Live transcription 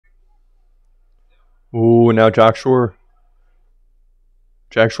and now Jack Shore.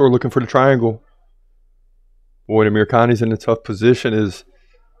 Jack Shore looking for the triangle. Boy, Amirkhani's in a tough position as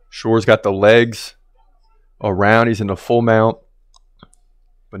Shore's got the legs around. He's in the full mount.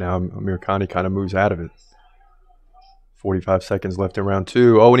 But now Amirkhani kind of moves out of it. 45 seconds left in round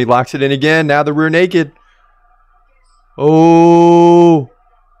 2. Oh, and he locks it in again. Now the rear naked. Oh,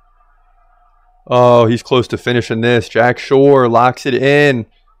 he's close to finishing this. Jack Shore locks it in.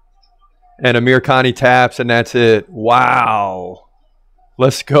 And Amirkhani taps, and that's it. Wow.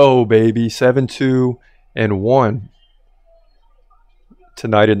 Let's go, baby. 7-2 and 1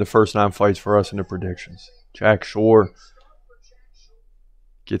 tonight in the first 9 fights for us in the predictions. Jack Shore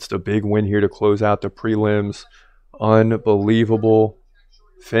gets the big win here to close out the prelims. Unbelievable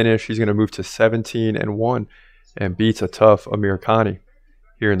finish. He's going to move to 17 and 1 and beats a tough Amirkhani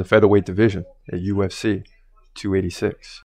here in the featherweight division at UFC 286.